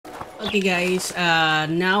Okay guys,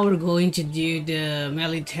 now we're going to do the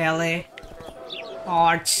Melitele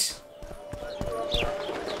parts.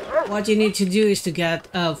 What you need to do is to get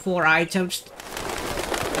 4 items.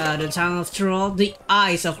 The Tongue of Troll, the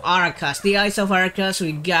Eyes of Aracas. The Eyes of Aracas,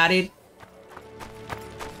 we got it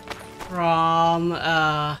from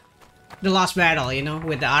the last battle, you know,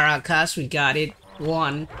 with the Aracas, we got it,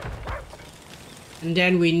 1. And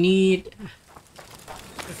then we need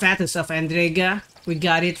the Fetus of Andrega. We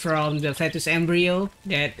got it from the Fetus Embryo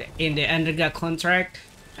that in the Andrega contract.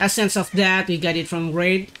 Essence of that, we got it from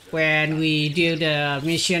Raid when we do the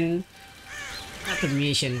mission. Not the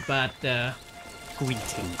mission, but the...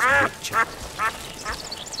 Greetings, Richard.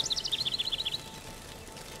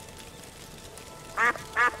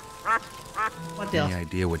 What else? Any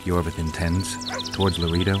idea what Yorvith intends towards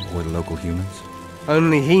Laredo or the local humans?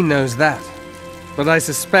 Only he knows that. But I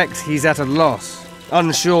suspect he's at a loss,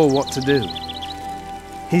 unsure what to do.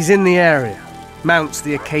 He's in the area, mounts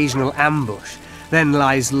the occasional ambush, then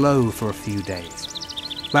lies low for a few days.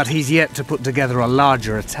 But he's yet to put together a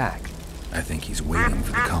larger attack. I think he's waiting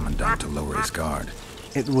for the Commandant to lower his guard.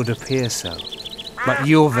 It would appear so. But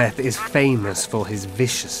Yorvith is famous for his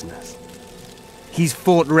viciousness. He's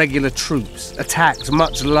fought regular troops, attacked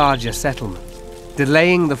much larger settlements.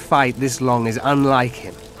 Delaying the fight this long is unlike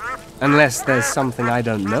him. Unless there's something I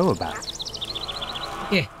don't know about.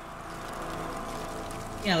 Okay.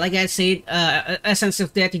 Yeah, like I said, essence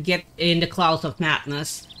of that you get in the Clouds of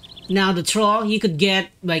Madness. Now the troll you could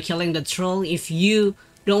get by killing the troll. If you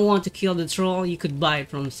don't want to kill the troll, you could buy it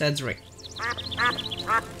from Cedric.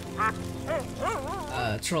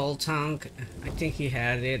 Troll tongue. I think he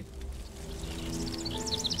had it.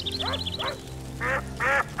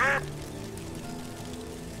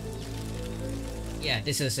 Yeah,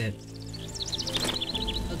 this is it.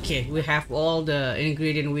 Okay, we have all the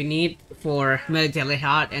ingredient we need for Melitele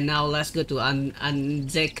Heart, and now let's go to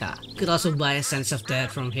Anzeka. Could also buy a sense of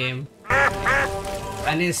that from him.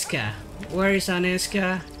 Aniska. Where is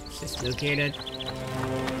Aniska? She's located.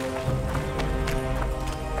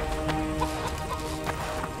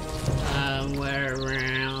 We're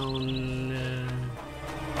around...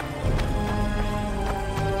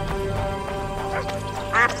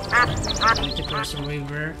 to cross the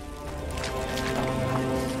river.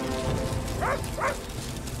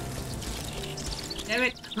 Damn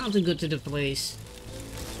it! How to go to the place?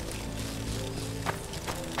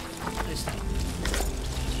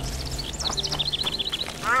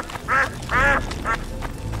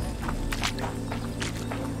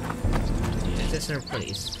 This is her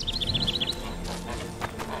place.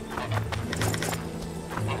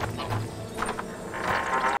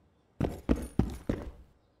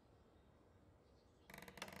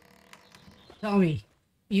 Tell me,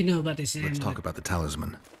 you know about this. Let's talk about the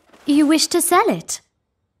talisman. You wish to sell it?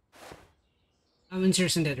 I'm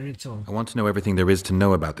interested in that ritual. I want to know everything there is to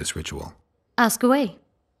know about this ritual. Ask away.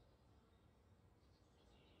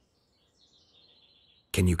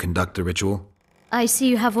 Can you conduct the ritual? I see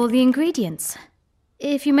you have all the ingredients.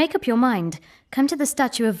 If you make up your mind, come to the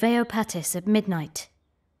statue of Veopatis at midnight.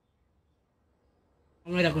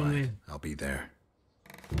 I'll wait up on me. I'll be there.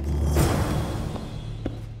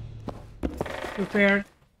 Prepared.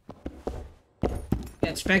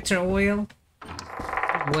 Get Spectre oil.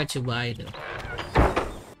 What to buy though?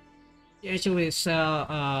 You actually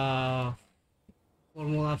sell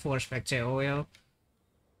formula for Spectre oil.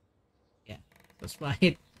 Yeah, let's buy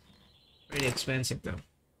it. Pretty expensive though.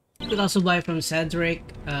 You could also buy from Cedric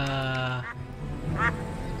a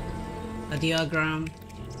diagram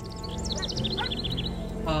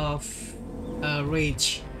of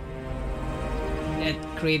rage that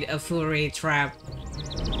create a full rage trap.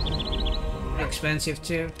 Expensive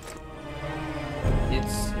too.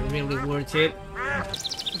 It's really worth it.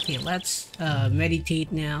 Okay, let's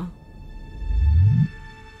meditate now.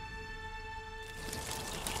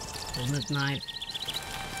 Till midnight.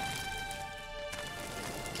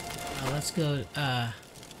 Let's go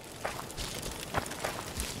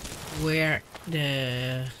where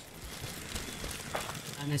the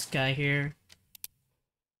this guy here.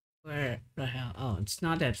 Where the hell? Oh, it's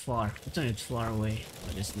not that far. I thought it's far away,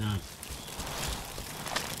 but it's not.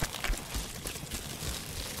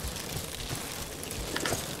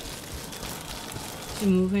 Is it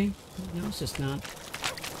moving? No, it's just not.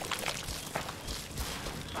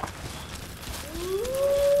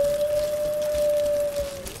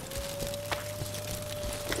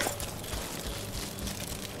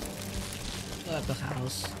 Go at the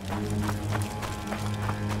house.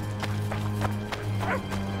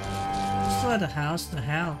 Still at the house, the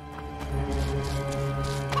hell?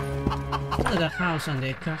 Still at the house on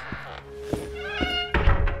the car.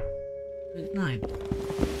 night.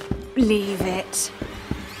 Leave it.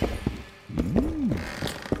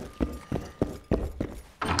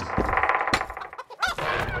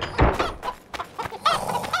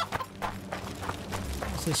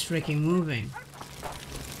 What's this freaking moving?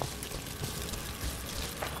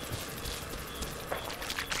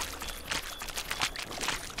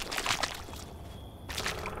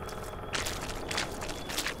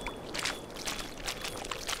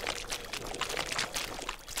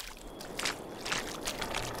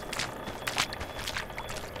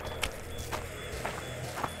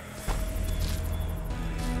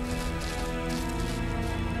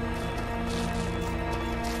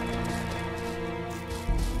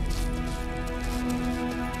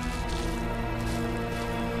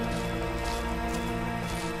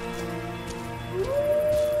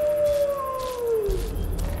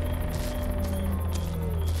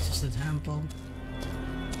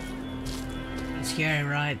 It's scary,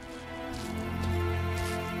 right?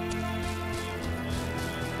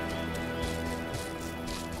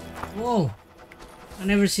 Whoa! I've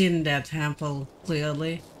never seen that temple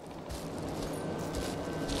clearly.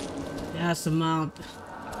 It has the mount.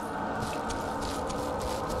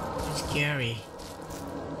 It's scary.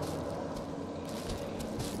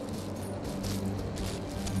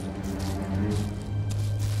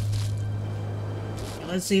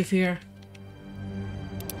 Let's see if here.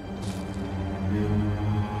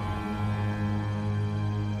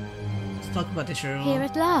 Let's talk about this room. Here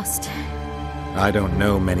at last. I don't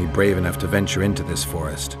know many brave enough to venture into this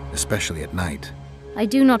forest, especially at night. I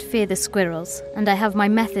do not fear the squirrels, and I have my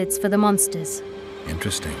methods for the monsters.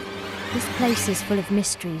 Interesting. This place is full of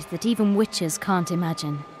mysteries that even witches can't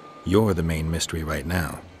imagine. You're the main mystery right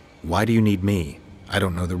now. Why do you need me? I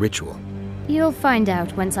don't know the ritual. You'll find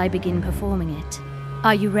out once I begin performing it.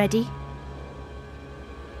 Are you ready?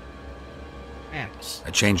 Yes.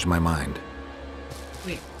 I changed my mind.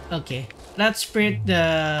 Wait, okay. Let's spread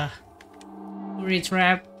the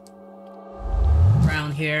trap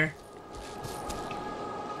around here.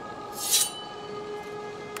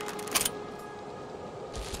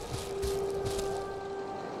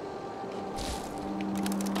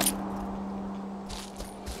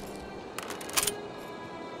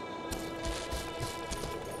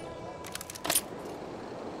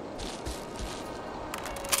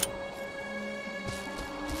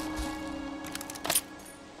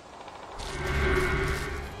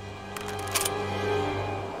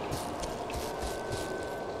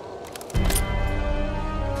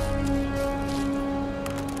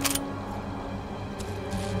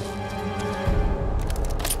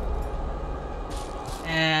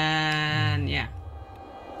 And yeah.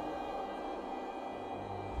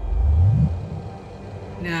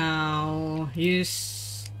 Now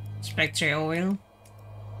use spectre oil.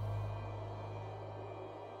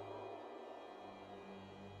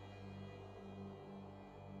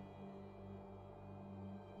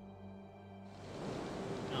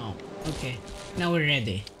 Oh, okay. Now we're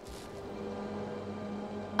ready.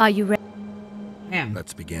 Are you ready? Bam.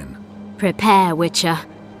 Let's begin. Prepare, Witcher.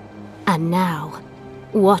 And now,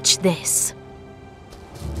 watch this.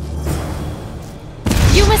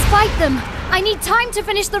 You must fight them! I need time to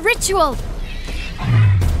finish the ritual!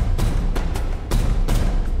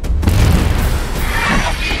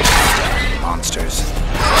 Monsters.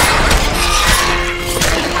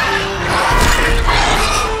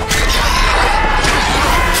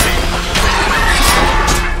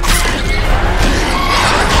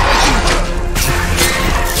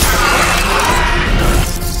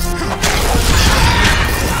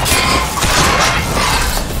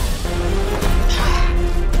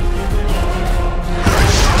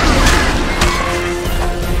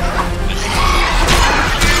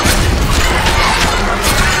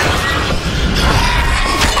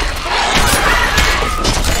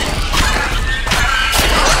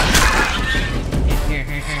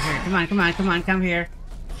 Come on, come here.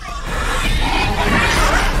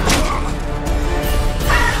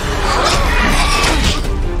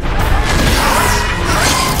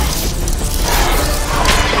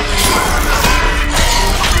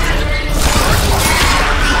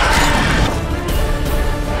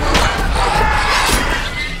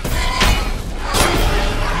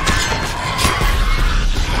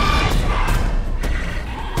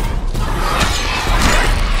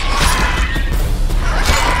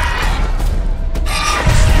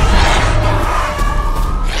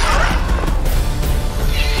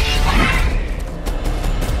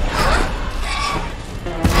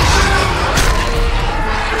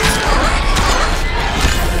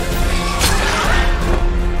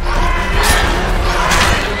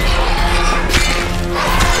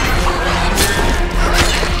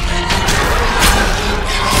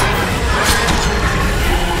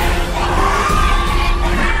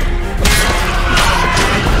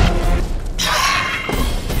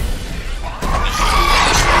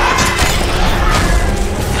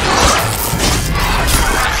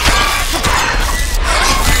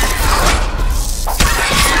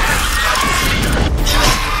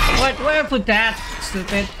 put that,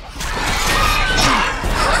 stupid.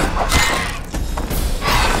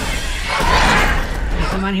 Hey,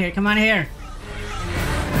 come on here, come on here.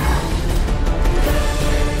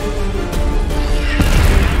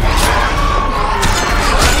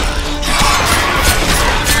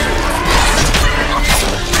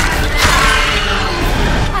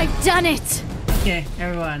 I've done it! Okay,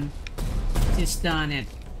 everyone. Just done it.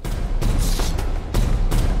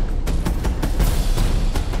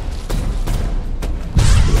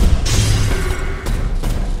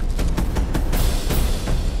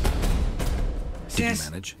 Did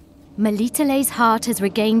you manage? Melitele's heart has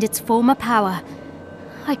regained its former power.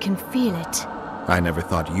 I can feel it. I never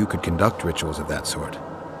thought you could conduct rituals of that sort.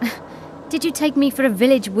 Did you take me for a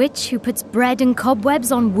village witch who puts bread and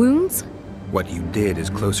cobwebs on wounds? What you did is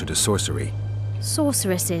closer to sorcery.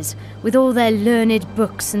 Sorceresses, with all their learned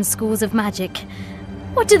books and schools of magic.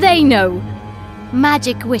 What do they know?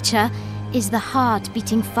 Magic, Witcher, is the heart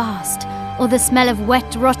beating fast, or the smell of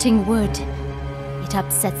wet, rotting wood. It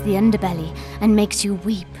upsets the underbelly and makes you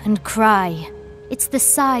weep and cry. It's the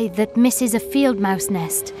scythe that misses a field mouse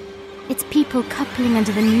nest. It's people coupling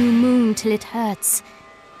under the new moon till it hurts.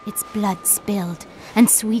 It's blood spilled and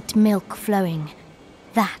sweet milk flowing.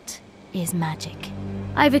 That is magic.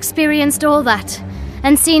 I've experienced all that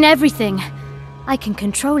and seen everything. I can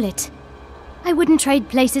control it. I wouldn't trade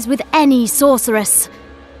places with any sorceress.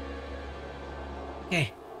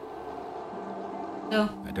 Okay. So,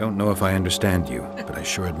 I don't know if I understand you, but I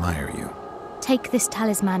sure admire you. Take this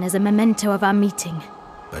talisman as a memento of our meeting.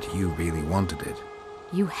 But you really wanted it.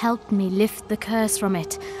 You helped me lift the curse from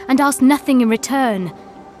it and asked nothing in return.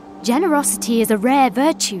 Generosity is a rare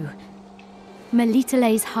virtue.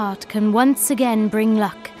 Melitele's heart can once again bring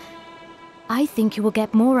luck. I think you will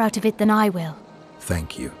get more out of it than I will.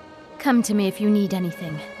 Thank you. Come to me if you need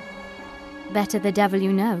anything. Better the devil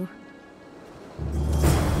you know.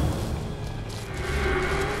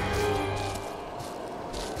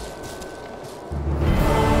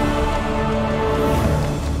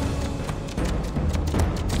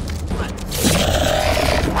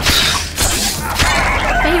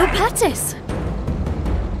 Theopatis!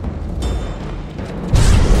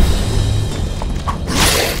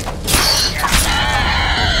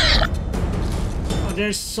 oh,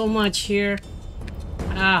 there's so much here.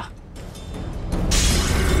 Ah.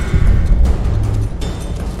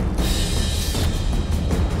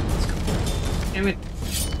 Damn it.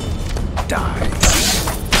 Die.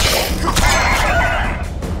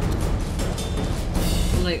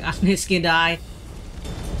 Like, Agnes can die.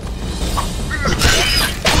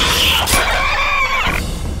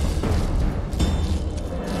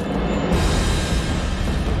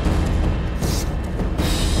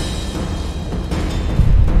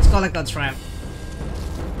 Let's call it a trap.